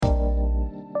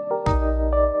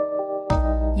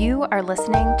You are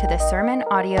listening to the sermon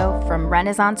audio from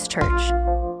Renaissance Church.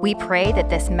 We pray that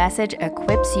this message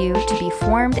equips you to be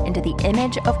formed into the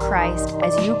image of Christ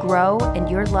as you grow in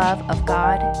your love of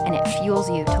God, and it fuels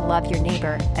you to love your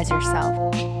neighbor as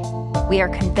yourself. We are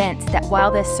convinced that while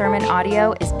this sermon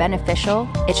audio is beneficial,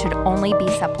 it should only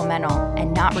be supplemental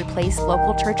and not replace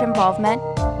local church involvement,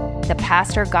 the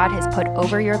pastor God has put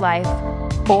over your life,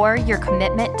 or your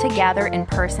commitment to gather in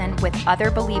person with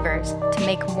other believers to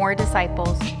make more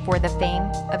disciples for the fame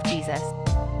of Jesus.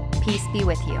 Peace be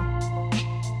with you.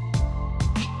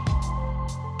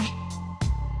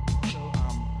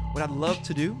 What I'd love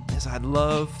to do is I'd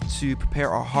love to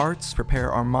prepare our hearts,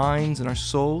 prepare our minds and our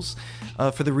souls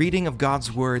for the reading of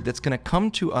God's Word that's going to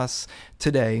come to us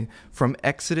today from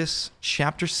Exodus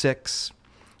chapter 6.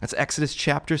 That's Exodus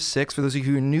chapter 6. For those of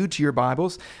you who are new to your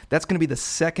Bibles, that's going to be the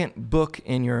second book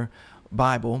in your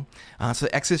Bible. So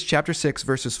Exodus chapter 6,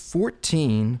 verses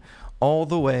 14 all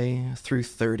the way through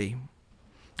 30.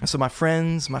 So my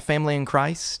friends, my family in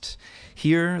Christ,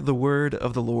 hear the word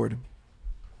of the Lord.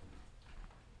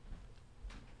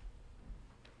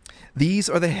 These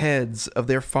are the heads of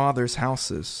their fathers'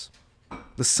 houses.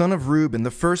 The son of Reuben,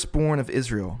 the firstborn of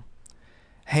Israel,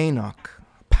 Hanok,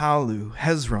 Palu,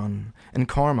 Hezron, and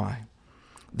Carmi.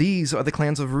 These are the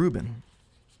clans of Reuben.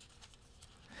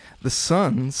 The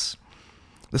sons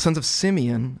of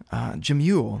Simeon,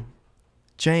 Jemuel,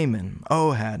 Jamin,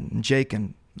 Ohad, and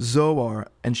Jachin, Zoar,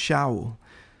 and Shaul.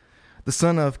 The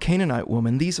son of Canaanite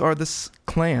woman. These are the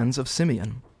clans of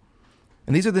Simeon.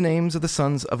 And these are the names of the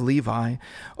sons of Levi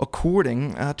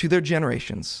according to their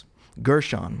generations: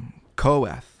 Gershon,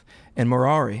 Kohath, and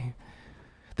Merari.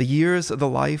 The years of the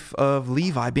life of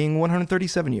Levi being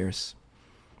 137 years.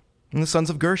 And the sons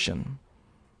of Gershon,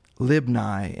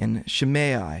 Libni and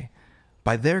Shimei,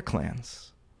 by their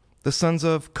clans. The sons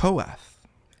of Kohath,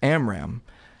 Amram,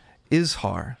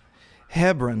 Izhar,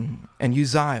 Hebron, and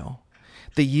Uzziel.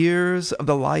 The years of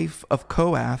the life of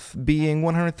Kohath being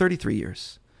 133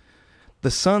 years.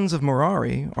 The sons of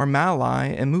Merari are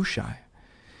Malai and Mushai.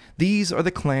 These are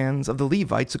the clans of the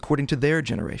Levites according to their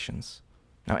generations.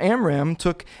 Now Amram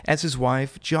took as his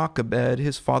wife Jochebed,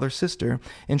 his father's sister,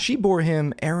 and she bore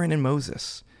him Aaron and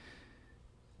Moses.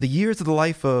 The years of the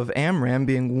life of Amram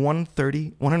being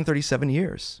 137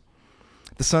 years.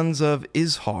 The sons of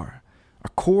Izhar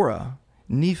are Korah,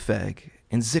 Nepheg,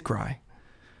 and Zikri.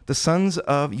 The sons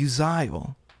of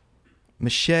Uzziel,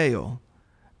 Mishael,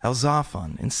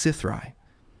 Elzaphan, and Sithri.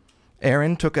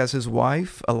 Aaron took as his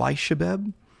wife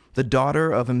Elishabeb, the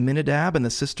daughter of Amminadab and the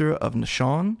sister of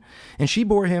Nahshon, and she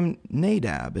bore him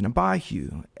Nadab and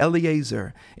Abihu,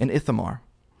 Eleazar, and Ithamar.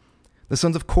 The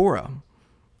sons of Korah,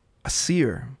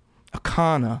 Asir,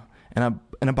 Elkanah, and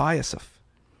Abiasaph.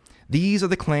 These are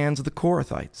the clans of the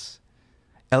Korathites.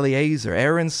 Eleazar,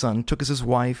 Aaron's son, took as his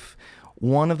wife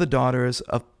one of the daughters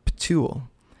of Petuel,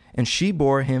 and she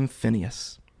bore him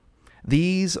Phinehas.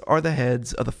 These are the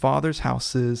heads of the fathers'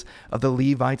 houses of the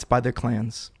Levites by their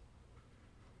clans.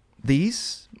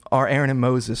 These are Aaron and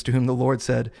Moses, to whom the Lord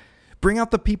said, "Bring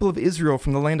out the people of Israel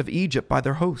from the land of Egypt by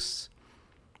their hosts."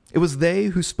 It was they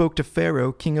who spoke to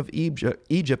Pharaoh, king of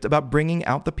Egypt, about bringing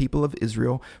out the people of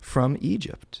Israel from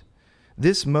Egypt.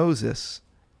 This Moses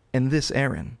and this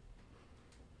Aaron.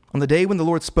 On the day when the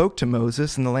Lord spoke to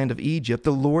Moses in the land of Egypt,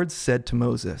 the Lord said to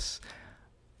Moses,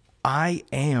 "I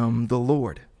am the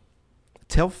Lord.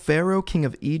 Tell Pharaoh, king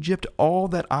of Egypt, all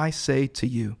that I say to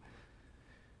you."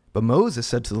 But Moses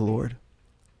said to the Lord,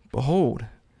 "Behold,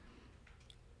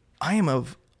 I am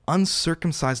of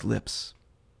uncircumcised lips.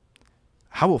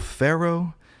 How will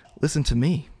Pharaoh listen to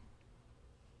me?"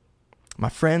 My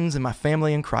friends and my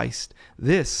family in Christ,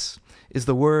 this is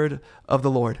the word of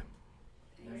the Lord.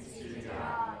 Thanks be to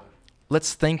God.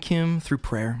 Let's thank him through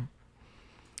prayer.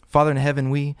 Father in heaven,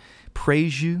 we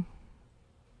praise you,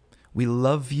 we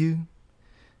love you,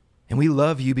 and we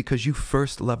love you because you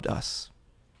first loved us.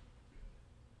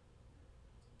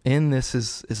 In this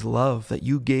is love, that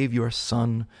you gave your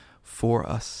son for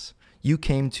us. You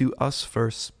came to us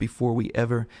first before we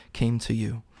ever came to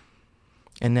you.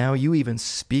 And now you even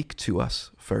speak to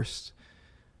us first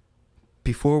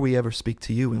before we ever speak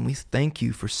to you. And we thank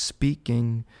you for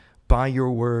speaking by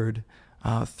your word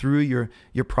through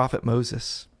your prophet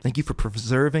Moses. Thank you for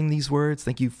preserving these words.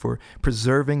 Thank you for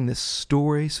preserving this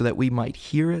story so that we might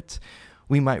hear it,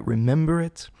 we might remember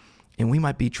it, and we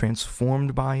might be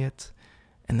transformed by it,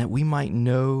 and that we might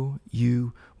know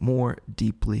you more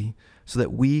deeply so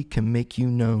that we can make you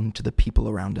known to the people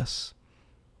around us.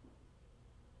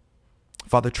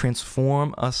 Father,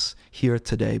 transform us here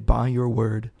today by your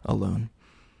word alone.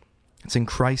 It's in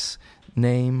Christ's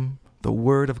name, the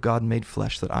word of God made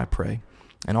flesh, that I pray.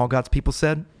 And all God's people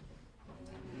said,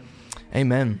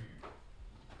 Amen.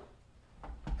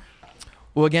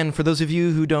 Well, again, for those of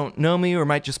you who don't know me or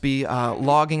might just be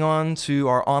logging on to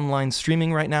our online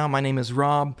streaming right now, my name is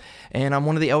Rob, and I'm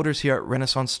one of the elders here at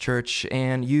Renaissance Church,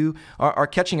 and you are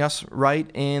catching us right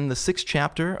in the 6th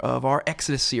chapter of our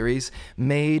Exodus series,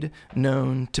 Made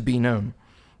Known to Be Known.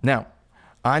 Now,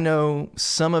 I know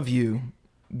some of you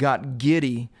got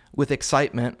giddy with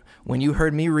excitement when you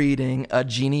heard me reading a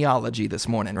genealogy this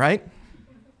morning, right?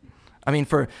 I mean,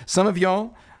 for some of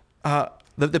y'all,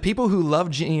 the people who love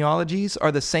genealogies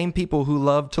are the same people who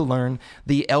love to learn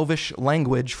the Elvish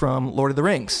language from Lord of the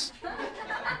Rings,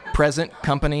 present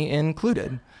company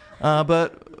included.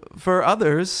 But for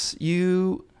others,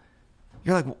 you're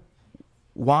like,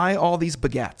 why all these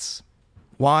begats?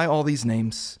 Why all these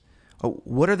names?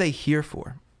 What are they here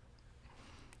for?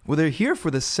 Well, they're here for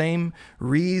the same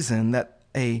reason that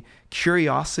a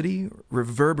curiosity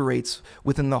reverberates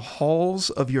within the halls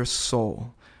of your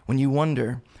soul when you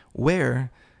wonder,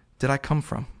 where did I come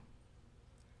from?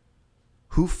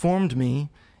 Who formed me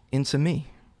into me?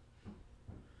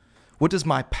 What does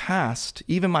my past,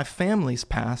 even my family's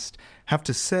past, have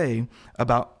to say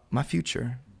about my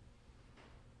future?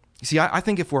 You see, I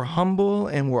think if we're humble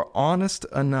and we're honest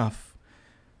enough,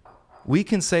 we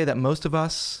can say that most of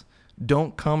us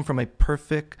don't come from a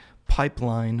perfect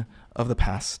pipeline of the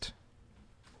past.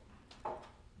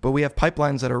 But we have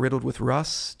pipelines that are riddled with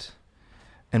rust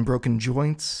and broken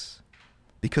joints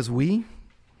because we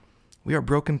are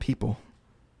broken people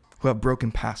who have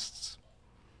broken pasts.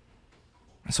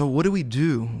 And so what do we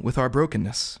do with our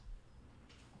brokenness?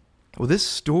 Well, this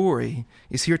story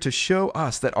is here to show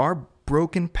us that our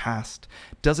broken past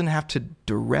doesn't have to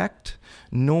direct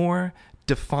nor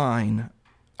define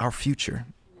our future.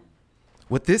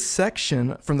 What this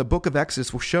section from the book of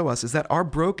Exodus will show us is that our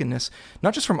brokenness,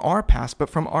 not just from our past, but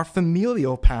from our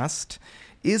familial past,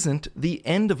 isn't the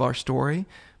end of our story,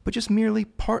 but just merely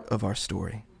part of our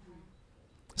story.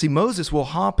 See, Moses will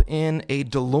hop in a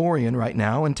DeLorean right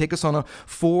now and take us on a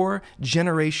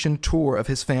 4-generation tour of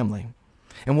his family.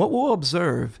 And what we'll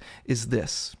observe is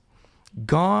this: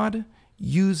 God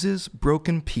uses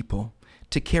broken people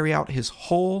to carry out his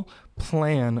whole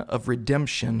plan of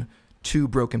redemption to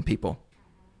broken people.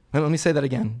 Let me say that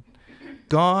again.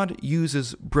 God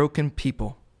uses broken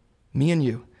people, me and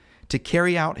you, to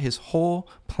carry out his whole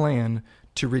plan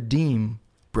to redeem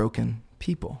broken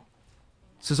people.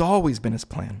 This has always been his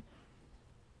plan.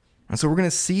 And so we're going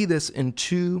to see this in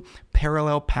 2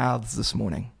 parallel paths this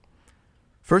morning.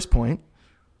 First point,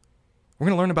 we're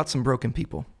going to learn about some broken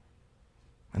people.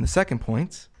 And the second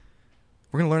point,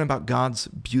 we're going to learn about God's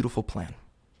beautiful plan.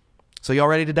 So y'all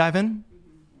ready to dive in?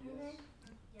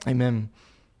 Amen.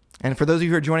 And for those of you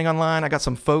who are joining online, I got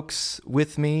some folks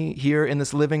with me here in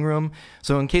this living room.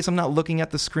 So in case I'm not looking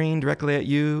at the screen directly at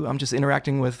you, I'm just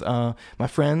interacting with my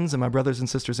friends and my brothers and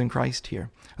sisters in Christ here.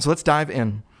 So let's dive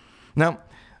in. Now,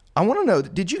 I want to know,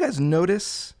 did you guys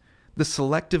notice the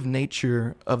selective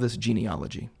nature of this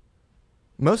genealogy?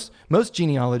 Most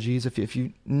genealogies, if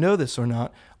you know this or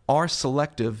not, are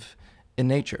selective in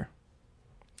nature.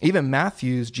 Even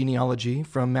Matthew's genealogy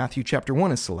from Matthew chapter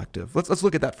 1 is selective. Let's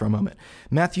look at that for a moment.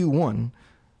 Matthew 1,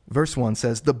 verse 1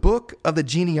 says, "The book of the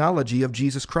genealogy of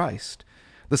Jesus Christ,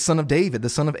 the son of David, the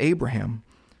son of Abraham."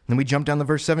 And then we jump down to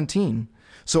verse 17.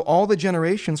 "So all the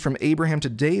generations from Abraham to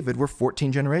David were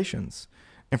 14 generations.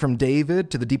 And from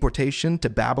David to the deportation to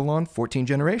Babylon, 14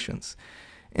 generations.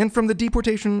 And from the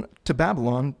deportation to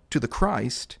Babylon to the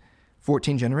Christ,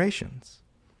 14 generations."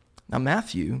 Now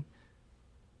Matthew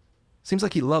seems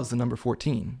like he loves the number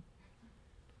 14.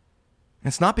 And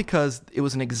it's not because it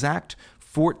was an exact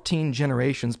 14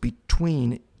 generations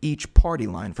between each party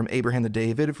line, from Abraham to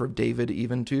David, from David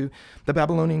even to the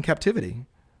Babylonian captivity.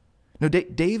 No,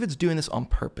 David's doing this on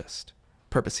purpose.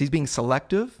 He's being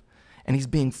selective, and he's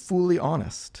being fully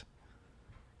honest.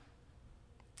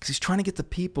 Because he's trying to get the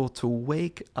people to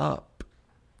wake up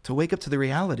to the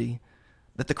reality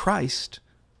that the Christ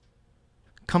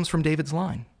comes from David's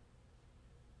line.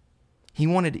 He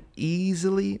wanted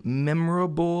easily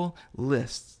memorable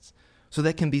lists so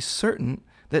that can be certain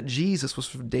that Jesus was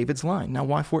from David's line. Now,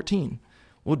 why 14?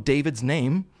 Well, David's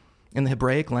name in the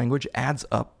Hebraic language adds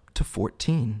up to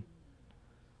 14.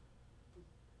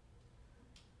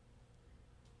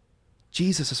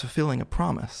 Jesus is fulfilling a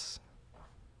promise.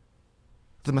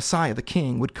 The Messiah, the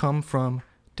King, would come from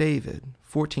David.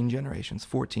 14 generations,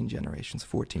 14 generations,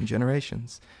 14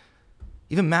 generations.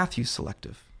 Even Matthew's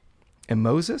selective. And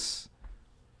Moses,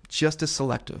 just as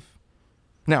selective.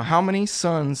 Now, how many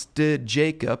sons did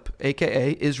Jacob,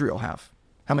 a.k.a. Israel, have?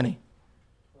 How many?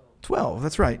 12,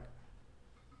 that's right.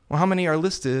 Well, how many are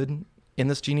listed in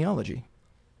this genealogy.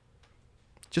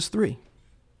 Just 3.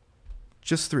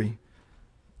 Just 3.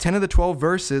 10 of the 12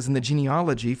 verses in the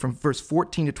genealogy from verse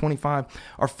 14 to 25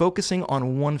 are focusing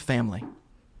on one family,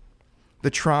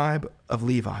 the tribe of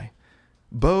Levi.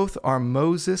 Both are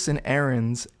Moses and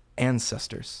Aaron's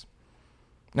ancestors.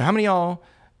 Now, how many of y'all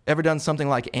ever done something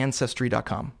like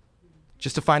Ancestry.com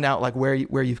just to find out like where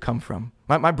you've come from?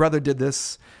 My brother did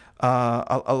this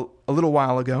a little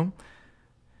while ago.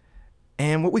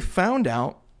 And what we found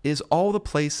out is all the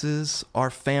places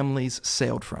our families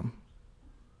sailed from.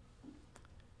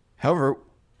 However,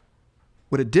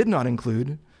 what it did not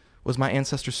include was my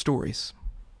ancestors' stories.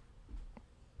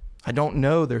 I don't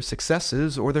know their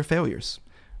successes or their failures.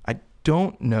 I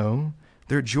don't know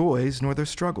their joys nor their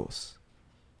struggles.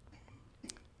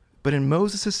 But in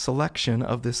Moses' selection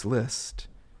of this list,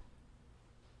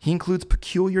 he includes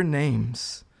peculiar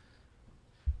names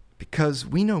because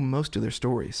we know most of their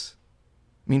stories.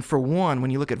 I mean, for one, when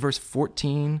you look at verse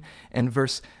 14 and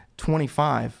verse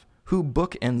 25, who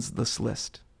bookends this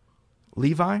list?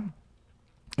 Levi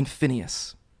and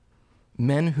Phinehas,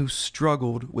 men who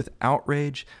struggled with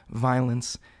outrage,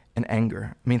 violence, and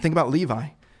anger. I mean, think about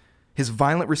Levi, his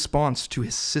violent response to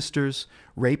his sister's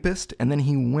rapist, and then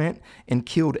he went and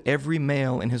killed every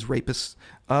male in his rapist's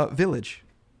village.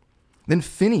 Then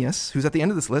Phinehas, who's at the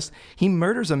end of this list, he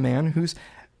murders a man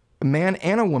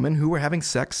and a woman who were having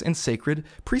sex in sacred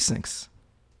precincts.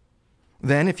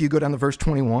 Then, if you go down to verse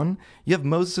 21, you have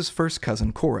Moses' first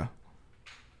cousin, Korah.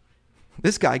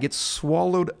 This guy gets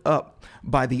swallowed up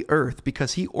by the earth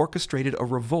because he orchestrated a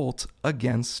revolt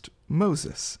against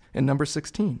Moses in number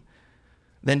 16.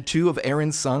 Then 2 of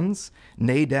Aaron's sons,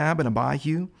 Nadab and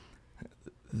Abihu,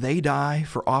 they die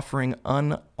for offering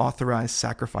unauthorized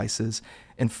sacrifices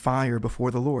and fire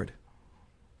before the Lord.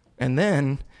 And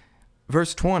then,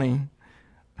 verse 20,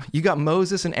 you got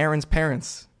Moses and Aaron's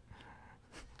parents.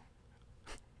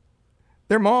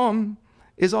 Their mom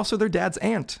is also their dad's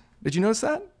aunt. Did you notice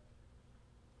that?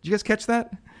 Did you guys catch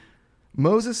that?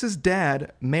 Moses'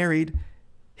 dad married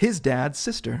his dad's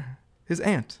sister, his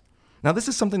aunt. Now, this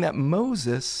is something that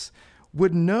Moses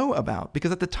would know about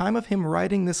because at the time of him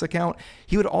writing this account,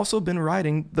 he would also been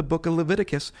writing the book of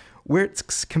Leviticus where it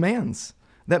commands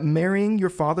that marrying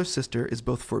your father's sister is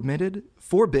both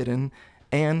forbidden,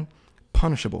 and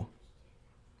punishable.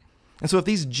 And so if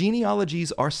these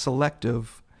genealogies are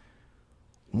selective,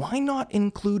 why not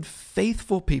include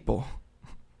faithful people?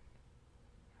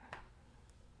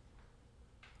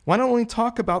 Why not only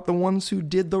talk about the ones who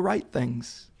did the right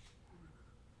things?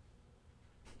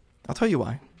 I'll tell you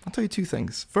why. I'll tell you 2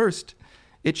 things. First,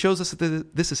 it shows us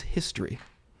that this is history.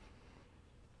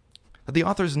 That the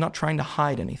author is not trying to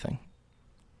hide anything.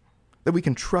 That we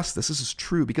can trust this. This is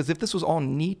true. Because if this was all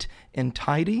neat and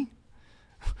tidy,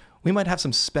 we might have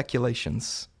some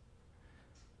speculations.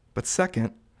 But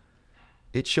second,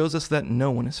 it shows us that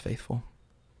no one is faithful.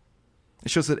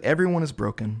 It shows that everyone is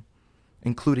broken,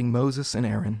 including Moses and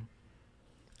Aaron,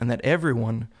 and that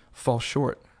everyone falls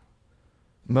short.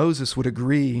 Moses would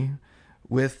agree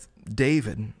with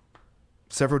David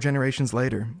several generations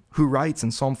later, who writes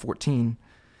in Psalm 14,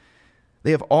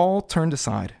 "They have all turned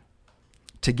aside.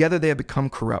 Together they have become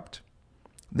corrupt.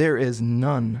 There is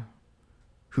none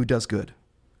who does good,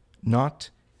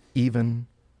 not even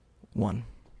one."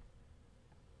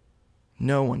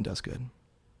 No one does good.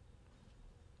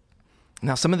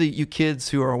 Now, some of you kids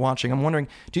who are watching, I'm wondering,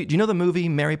 do you know the movie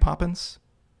Mary Poppins?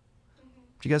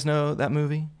 Do you guys know that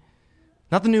movie?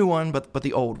 Not the new one, but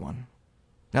the old one.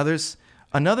 Now, there's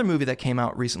another movie that came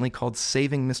out recently called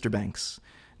Saving Mr. Banks.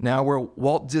 Now, where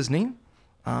Walt Disney,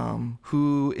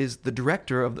 who is the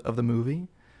director of the movie,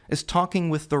 is talking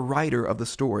with the writer of the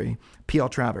story, P.L.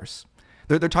 Travers.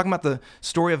 They're talking about the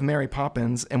story of Mary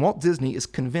Poppins, and Walt Disney is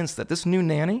convinced that this new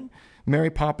nanny,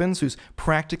 Mary Poppins, who's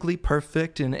practically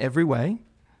perfect in every way,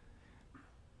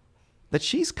 that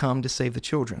she's come to save the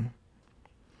children.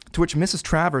 To which Mrs.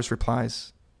 Travers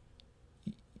replies,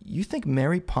 "You think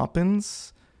Mary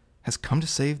Poppins has come to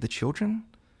save the children?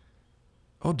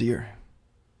 Oh dear."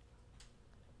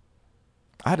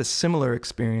 I had a similar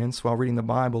experience while reading the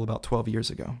Bible about 12 years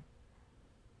ago.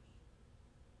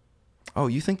 Oh,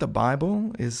 you think the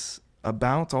Bible is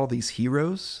about all these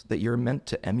heroes that you're meant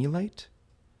to emulate?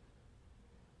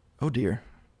 Oh dear.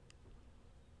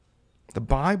 The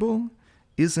Bible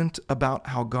isn't about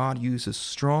how God uses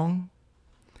strong,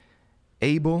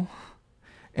 able,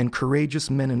 and courageous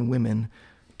men and women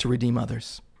to redeem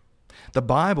others. The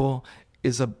Bible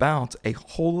is about a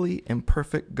holy and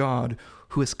perfect God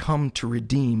who has come to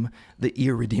redeem the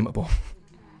irredeemable,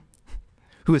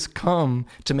 who has come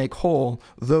to make whole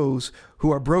those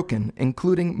who are broken,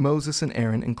 including Moses and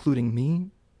Aaron, including me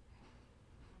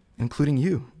including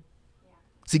you.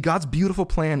 See, God's beautiful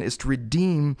plan is to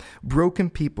redeem broken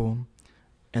people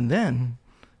and then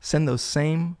send those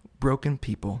same broken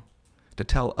people to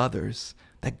tell others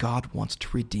that God wants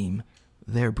to redeem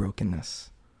their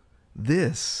brokenness.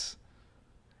 This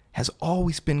has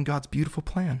always been God's beautiful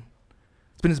plan.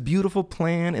 It's been his beautiful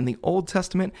plan in the Old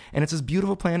Testament, and it's his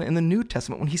beautiful plan in the New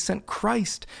Testament when he sent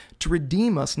Christ to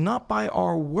redeem us, not by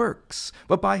our works,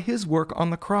 but by his work on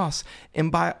the cross.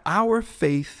 And by our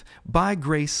faith, by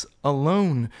grace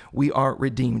alone, we are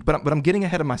redeemed. But I'm getting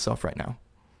ahead of myself right now,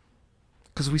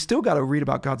 because we still got to read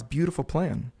about God's beautiful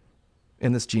plan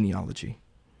in this genealogy.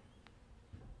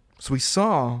 So we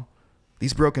saw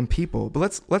these broken people,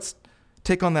 but let's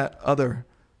take on that other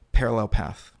parallel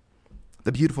path,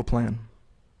 the beautiful plan.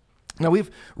 Now,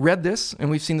 we've read this and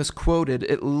we've seen this quoted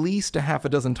at least a half a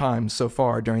dozen times so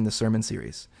far during the sermon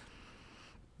series.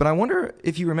 But I wonder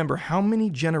if you remember how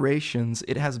many generations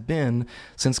it has been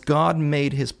since God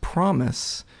made his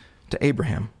promise to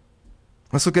Abraham.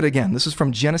 Let's look at it again. This is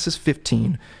from Genesis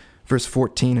 15, verse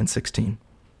 14 and 16.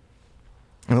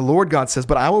 And the Lord God says,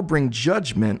 "But I will bring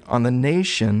judgment on the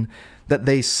nation that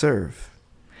they serve.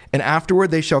 And afterward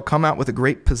they shall come out with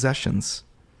great possessions.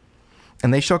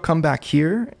 And they shall come back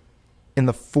here in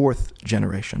the fourth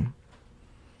generation."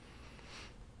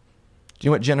 Do you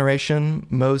know what generation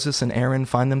Moses and Aaron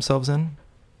find themselves in?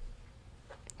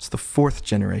 It's the fourth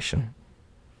generation.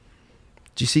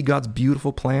 Do you see God's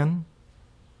beautiful plan?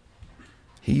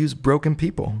 He used broken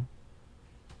people,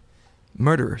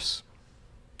 murderers,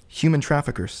 human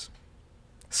traffickers,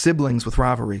 siblings with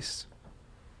rivalries,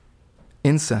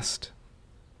 incest,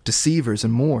 deceivers,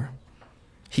 and more.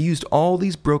 He used all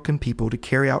these broken people to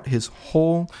carry out his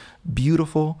whole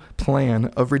beautiful plan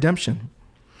of redemption.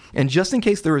 And just in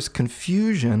case there was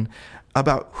confusion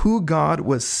about who God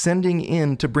was sending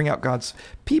in to bring out God's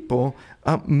people,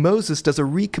 Moses does a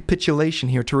recapitulation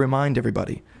here to remind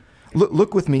everybody.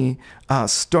 Look with me,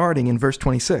 starting in verse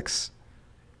 26.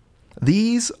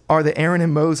 "These are the Aaron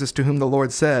and Moses to whom the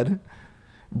Lord said,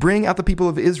 'Bring out the people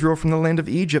of Israel from the land of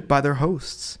Egypt by their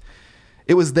hosts.'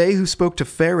 It was they who spoke to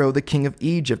Pharaoh, the king of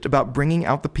Egypt, about bringing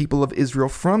out the people of Israel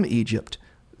from Egypt.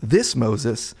 This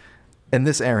Moses and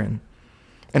this Aaron.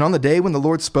 And on the day when the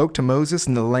Lord spoke to Moses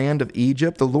in the land of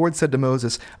Egypt, the Lord said to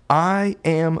Moses, 'I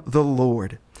am the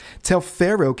Lord. Tell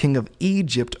Pharaoh, king of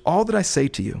Egypt, all that I say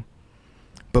to you.'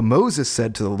 But Moses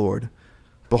said to the Lord,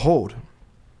 'Behold,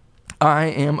 I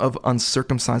am of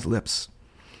uncircumcised lips.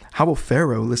 How will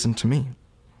Pharaoh listen to me?'"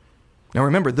 Now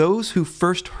remember, those who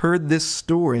first heard this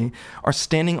story are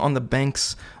standing on the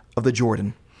banks of the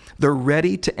Jordan. They're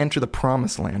ready to enter the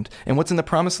promised land. And what's in the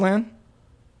promised land?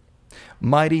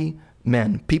 Mighty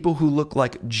men, people who look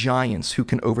like giants who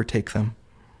can overtake them.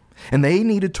 And they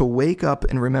needed to wake up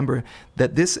and remember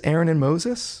that this Aaron and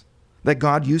Moses that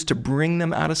God used to bring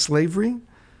them out of slavery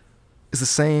is the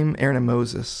same Aaron and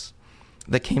Moses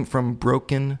that came from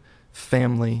broken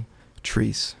family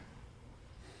trees.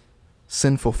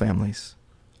 Sinful families,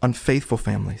 unfaithful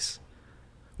families.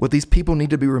 What these people need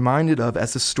to be reminded of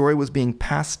as the story was being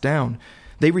passed down,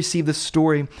 they received the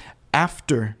story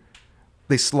after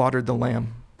they slaughtered the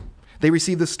lamb. They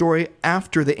received the story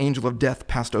after the angel of death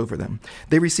passed over them.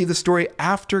 They received the story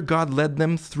after God led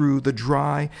them through the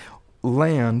dry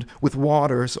land with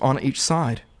waters on each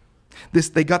side.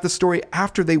 They got the story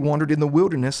after they wandered in the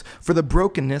wilderness for the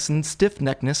brokenness and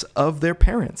stiff-neckedness of their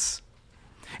parents.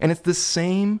 And it's the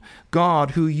same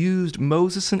God who used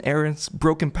Moses and Aaron's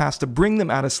broken past to bring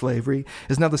them out of slavery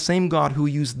is now the same God who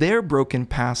used their broken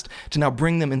past to now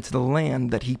bring them into the land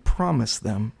that he promised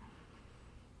them.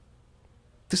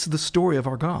 This is the story of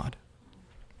our God.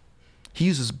 He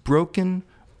uses broken,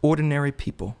 ordinary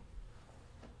people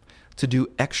to do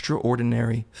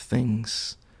extraordinary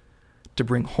things, to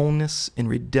bring wholeness and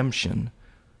redemption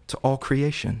to all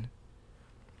creation.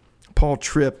 Paul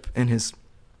Tripp, in his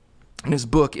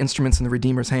book, Instruments in the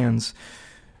Redeemer's Hands,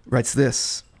 writes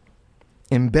this: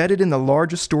 "Embedded in the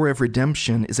larger story of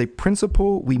redemption is a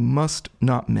principle we must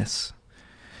not miss.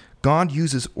 God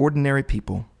uses ordinary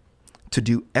people to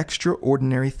do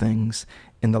extraordinary things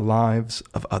in the lives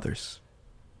of others."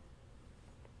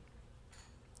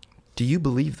 Do you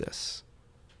believe this?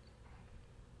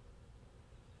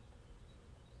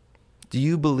 Do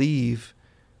you believe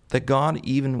that God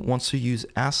even wants to use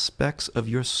aspects of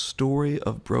your story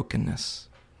of brokenness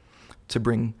to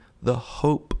bring the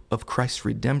hope of Christ's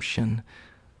redemption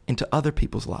into other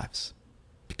people's lives?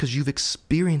 Because you've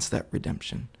experienced that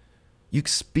redemption. You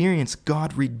experience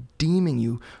God redeeming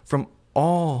you from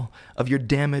all of your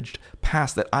damaged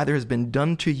past that either has been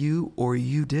done to you or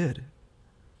you did.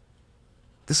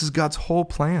 This is God's whole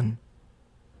plan.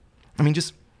 I mean,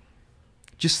 just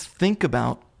just think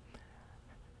about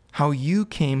how you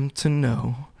came to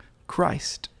know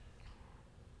Christ.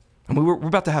 And we're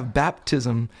about to have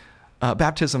baptisms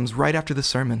right after the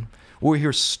sermon, where we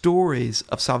hear stories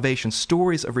of salvation,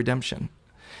 stories of redemption.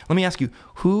 Let me ask you,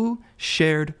 who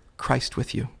shared Christ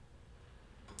with you?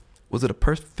 Was it a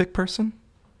perfect person?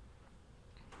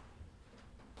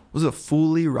 Was it a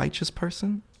fully righteous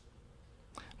person?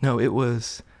 No, it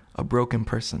was a broken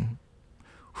person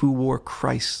who wore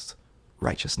Christ's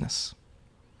righteousness.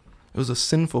 It was a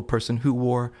sinful person who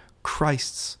wore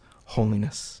Christ's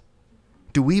holiness.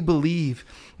 Do we believe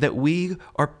that we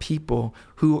are people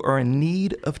who are in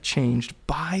need of change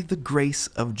by the grace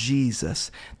of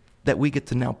Jesus, that we get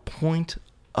to now point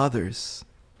others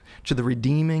to the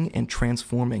redeeming and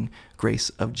transforming grace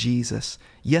of Jesus?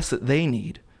 Yes, that they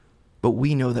need, but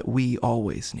we know that we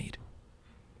always need.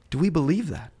 Do we believe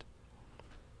that?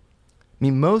 I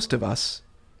mean, most of us,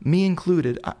 me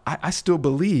included, I still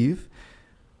believe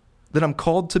that I'm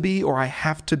called to be, or I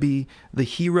have to be, the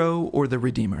hero or the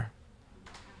redeemer.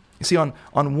 You see, on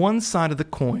one side of the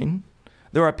coin,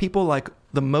 there are people like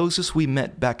the Moses we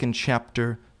met back in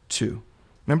chapter 2.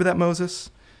 Remember that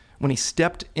Moses? When he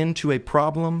stepped into a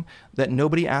problem that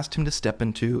nobody asked him to step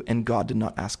into, and God did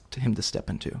not ask him to step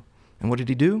into. And what did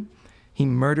he do? He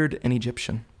murdered an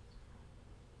Egyptian.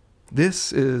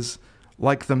 This is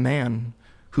like the man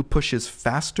who pushes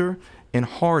faster and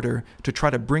harder to try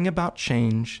to bring about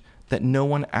change that no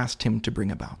one asked him to bring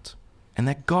about, and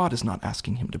that God is not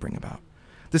asking him to bring about.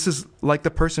 This is like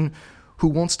the person who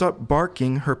won't stop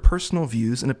barking her personal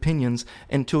views and opinions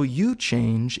until you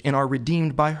change and are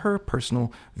redeemed by her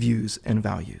personal views and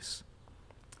values.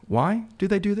 Why do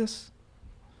they do this?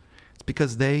 It's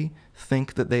because they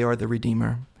think that they are the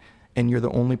redeemer, and you're the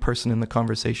only person in the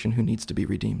conversation who needs to be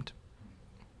redeemed.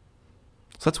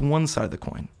 So that's one side of the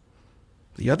coin.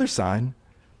 The other side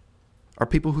are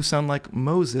people who sound like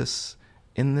Moses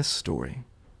in this story.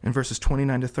 In verses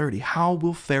 29 to 30, how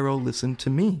will Pharaoh listen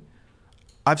to me?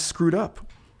 I've screwed up.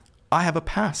 I have a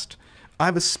past. I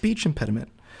have a speech impediment.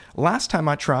 Last time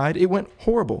I tried, it went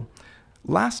horrible.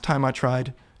 Last time I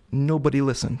tried, nobody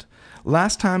listened.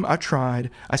 Last time I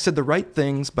tried, I said the right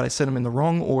things, but I said them in the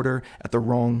wrong order at the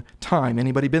wrong time.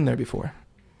 Anybody been there before?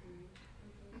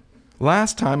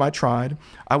 Last time I tried,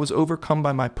 I was overcome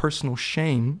by my personal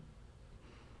shame,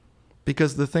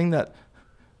 because the thing that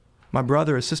my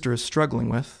brother or sister is struggling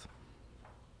with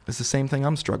is the same thing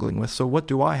I'm struggling with. So what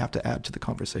do I have to add to the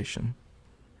conversation?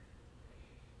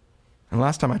 And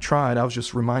last time I tried, I was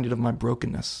just reminded of my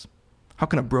brokenness. How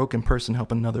can a broken person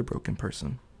help another broken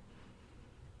person?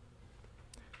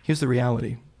 Here's the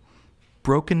reality.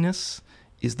 Brokenness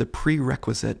is the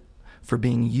prerequisite for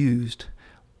being used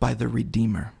by the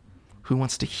Redeemer, who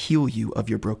wants to heal you of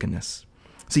your brokenness.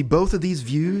 See, both of these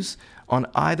views on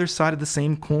either side of the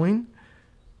same coin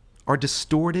are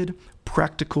distorted,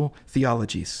 practical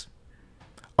theologies.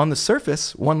 On the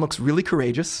surface, one looks really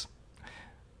courageous,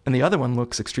 and the other one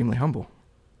looks extremely humble.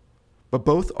 But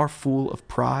both are full of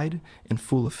pride and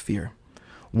full of fear.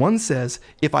 One says,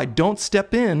 if I don't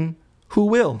step in, who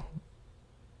will?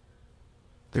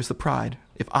 There's the pride.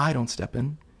 If I don't step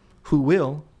in, who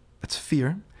will? That's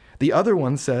fear. The other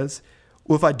one says,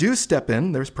 well, if I do step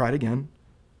in, there's pride again,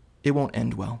 it won't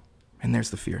end well. And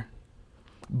there's the fear.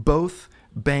 Both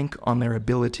bank on their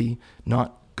ability,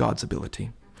 not God's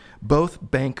ability.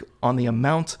 Both bank on the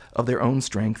amount of their own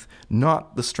strength,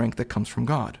 not the strength that comes from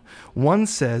God. One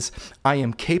says, I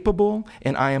am capable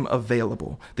and I am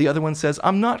available. The other one says,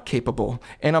 I'm not capable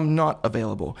and I'm not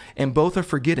available. And both are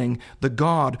forgetting the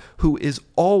God who is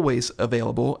always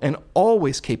available and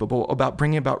always capable about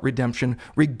bringing about redemption,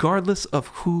 regardless of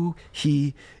who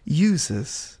he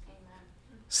uses.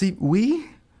 Amen. See,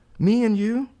 me and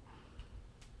you,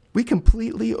 we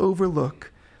completely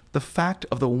overlook the fact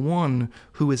of the one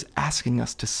who is asking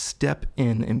us to step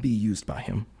in and be used by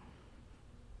him.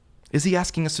 Is he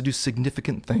asking us to do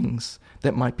significant things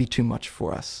that might be too much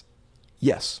for us?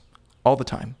 Yes, all the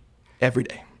time, every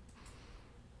day.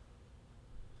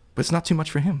 But it's not too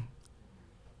much for him.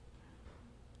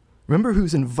 Remember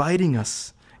who's inviting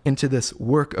us into this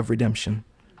work of redemption.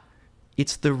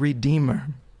 It's the Redeemer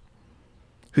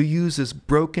who uses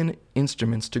broken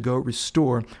instruments to go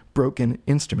restore broken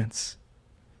instruments.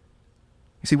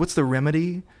 You see, what's the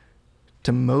remedy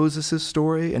to Moses'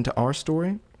 story and to our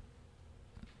story?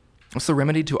 What's the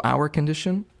remedy to our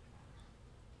condition?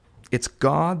 It's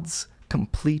God's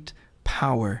complete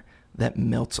power that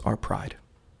melts our pride.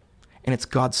 And it's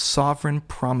God's sovereign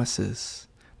promises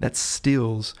that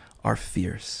stills our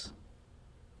fears.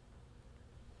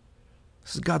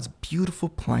 This is God's beautiful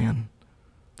plan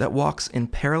that walks in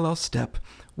parallel step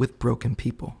with broken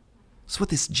people. That's what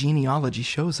this genealogy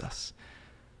shows us.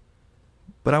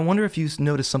 But I wonder if you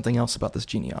notice something else about this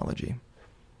genealogy.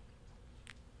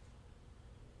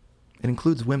 It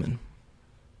includes women.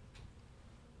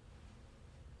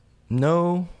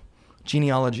 No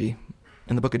genealogy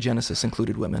in the book of Genesis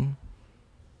included women.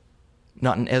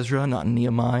 Not in Ezra, not in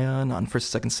Nehemiah, not in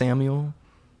 1st and 2nd Samuel.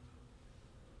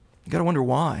 You got to wonder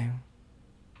why.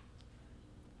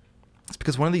 It's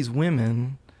because one of these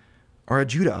women are a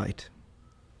Judahite.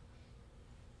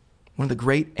 One of the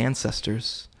great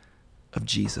ancestors of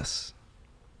Jesus.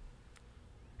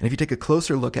 And if you take a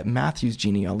closer look at Matthew's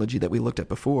genealogy that we looked at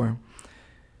before,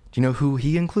 do you know who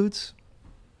he includes?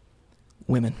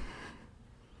 Women.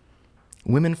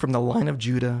 Women from the line of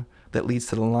Judah that leads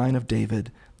to the line of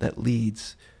David that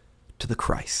leads to the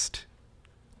Christ.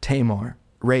 Tamar,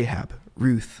 Rahab,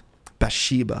 Ruth,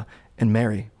 Bathsheba, and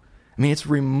Mary. I mean, it's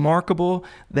remarkable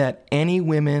that any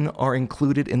women are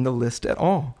included in the list at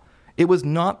all. It was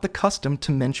not the custom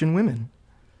to mention women.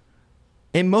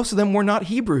 And most of them were not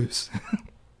Hebrews.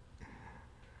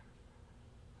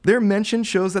 Their mention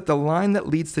shows that the line that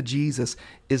leads to Jesus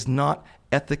is not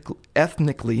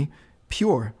ethnically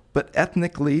pure, but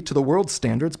ethnically, to the world's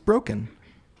standards, broken.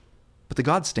 But to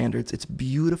God's standards, it's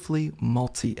beautifully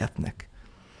multi-ethnic.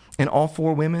 And all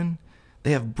four women,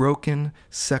 they have broken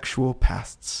sexual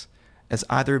pasts as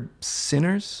either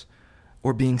sinners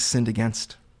or being sinned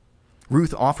against.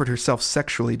 Ruth offered herself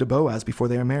sexually to Boaz before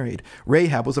they were married.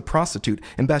 Rahab was a prostitute,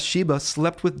 and Bathsheba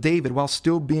slept with David while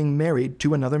still being married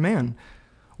to another man.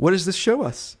 What does this show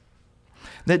us?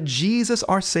 That Jesus,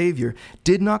 our Savior,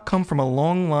 did not come from a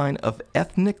long line of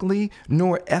ethnically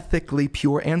nor ethically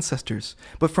pure ancestors,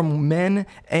 but from men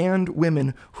and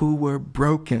women who were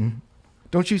broken.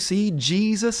 Don't you see?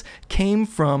 Jesus came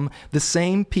from the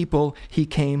same people he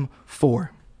came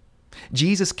for.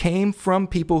 Jesus came from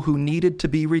people who needed to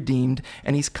be redeemed,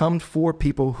 and he's come for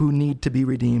people who need to be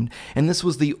redeemed. And this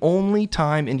was the only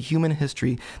time in human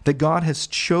history that God has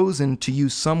chosen to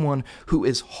use someone who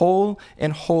is whole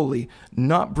and holy,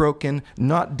 not broken,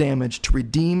 not damaged, to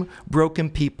redeem broken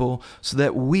people so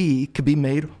that we could be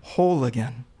made whole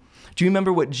again. Do you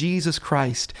remember what Jesus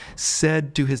Christ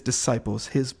said to his disciples,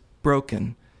 his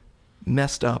broken,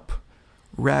 messed up,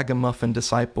 ragamuffin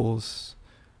disciples,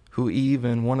 who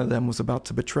even one of them was about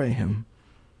to betray him?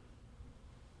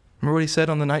 Remember what he said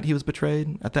on the night he was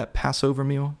betrayed at that Passover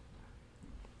meal?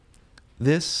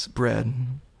 This bread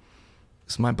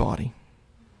is my body,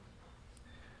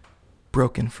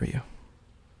 broken for you.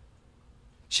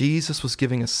 Jesus was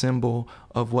giving a symbol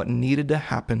of what needed to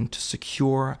happen to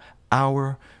secure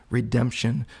our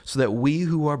redemption so that we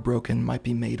who are broken might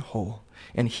be made whole.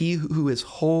 And he who is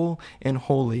whole and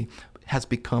holy has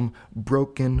become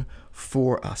broken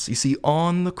for us. You see,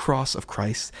 on the cross of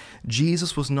Christ,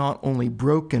 Jesus was not only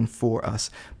broken for us,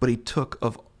 but he took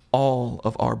of all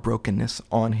of our brokenness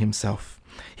on himself.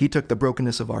 He took the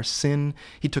brokenness of our sin.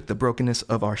 He took the brokenness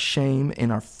of our shame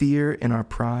and our fear and our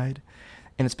pride.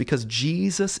 And it's because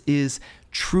Jesus is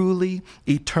truly,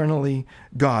 eternally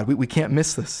God. We can't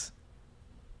miss this.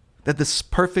 That this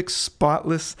perfect,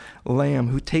 spotless Lamb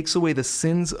who takes away the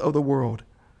sins of the world,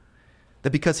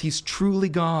 that because he's truly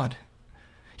God,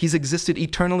 he's existed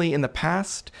eternally in the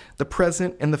past, the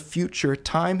present, and the future.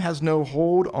 Time has no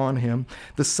hold on him.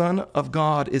 The Son of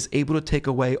God is able to take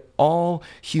away all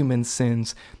human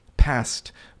sins,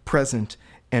 past, present,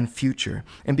 and future.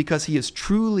 And because he is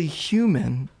truly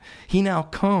human, he now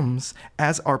comes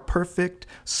as our perfect,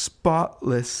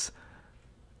 spotless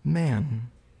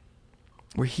man,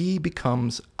 where he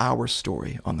becomes our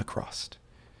story on the cross.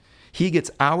 He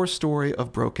gets our story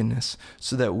of brokenness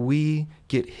so that we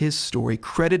get his story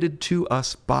credited to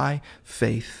us by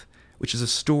faith, which is a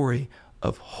story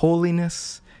of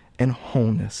holiness and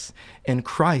wholeness. And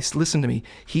Christ, listen to me,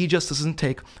 he just doesn't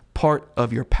take part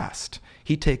of your past.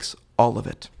 He takes all of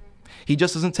it. He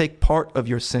just doesn't take part of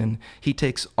your sin. He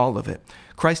takes all of it.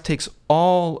 Christ takes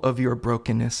all of your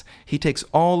brokenness. He takes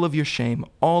all of your shame,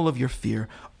 all of your fear,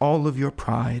 all of your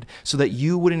pride, so that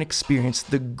you wouldn't experience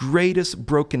the greatest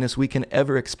brokenness we can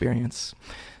ever experience,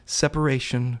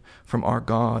 separation from our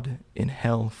God in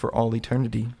hell for all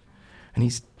eternity. And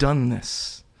he's done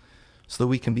this so that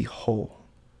we can be whole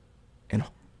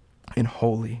and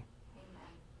holy.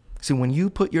 See, when you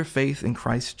put your faith in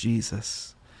Christ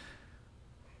Jesus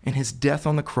and his death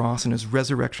on the cross and his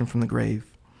resurrection from the grave,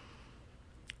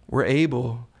 we're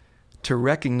able to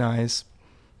recognize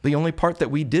the only part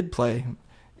that we did play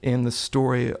in the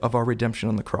story of our redemption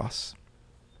on the cross.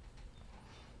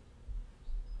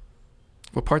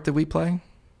 What part did we play?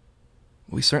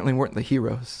 We certainly weren't the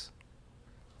heroes.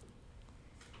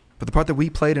 But the part that we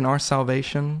played in our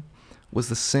salvation was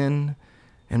the sin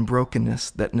and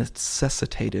brokenness that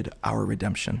necessitated our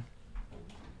redemption.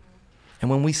 And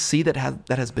when we see that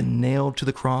has been nailed to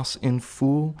the cross in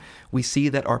full, we see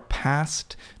that our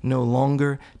past no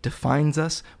longer defines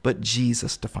us, but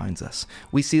Jesus defines us.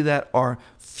 We see that our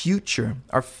future,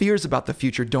 our fears about the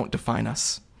future don't define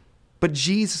us, but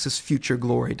Jesus' future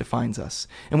glory defines us.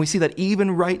 And we see that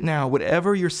even right now,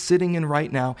 whatever you're sitting in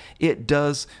right now, it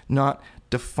does not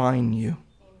define you.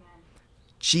 Amen.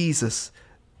 Jesus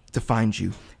defines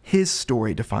you. His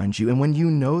story defines you. And when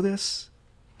you know this,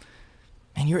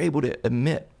 and you're able to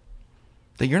admit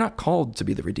that you're not called to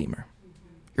be the Redeemer.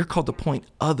 You're called to point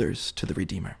others to the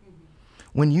Redeemer.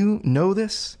 When you know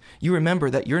this, you remember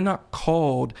that you're not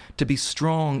called to be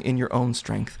strong in your own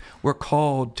strength. We're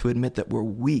called to admit that we're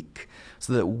weak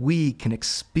so that we can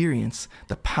experience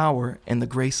the power and the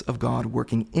grace of God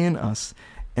working in us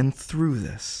and through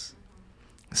this.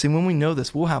 See, when we know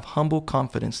this, we'll have humble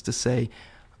confidence to say,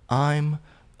 I'm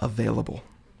available.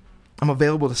 I'm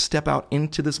available to step out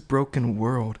into this broken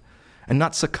world and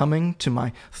not succumbing to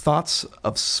my thoughts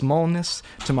of smallness,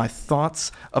 to my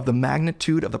thoughts of the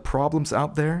magnitude of the problems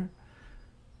out there.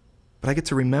 But I get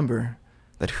to remember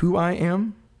that who I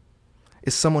am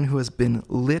is someone who has been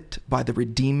lit by the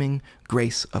redeeming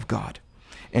grace of God,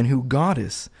 and who God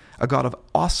is, a God of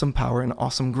awesome power and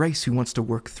awesome grace who wants to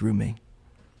work through me.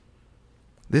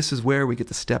 This is where we get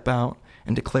to step out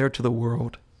and declare to the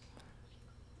world,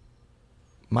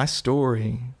 my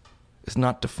story is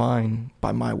not defined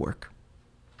by my work.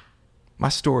 My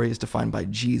story is defined by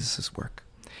Jesus' work.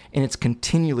 And it's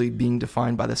continually being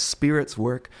defined by the Spirit's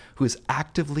work, who is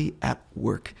actively at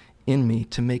work in me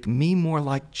to make me more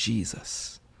like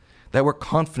Jesus. That we're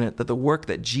confident that the work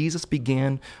that Jesus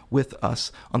began with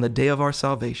us on the day of our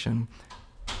salvation,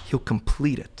 he'll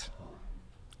complete it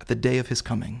at the day of his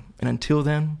coming. And until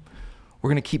then, we're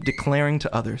going to keep declaring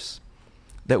to others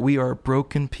that we are a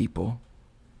broken people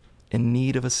in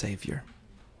need of a Savior,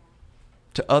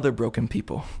 to other broken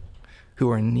people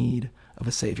who are in need of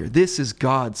a Savior. This is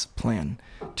God's plan,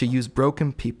 to use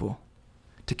broken people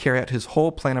to carry out his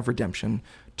whole plan of redemption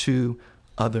to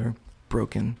other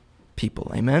broken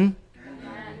people. Amen?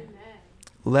 Amen.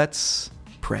 Let's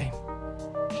pray.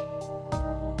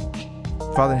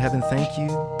 Father in heaven, thank you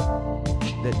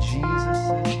that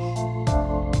Jesus is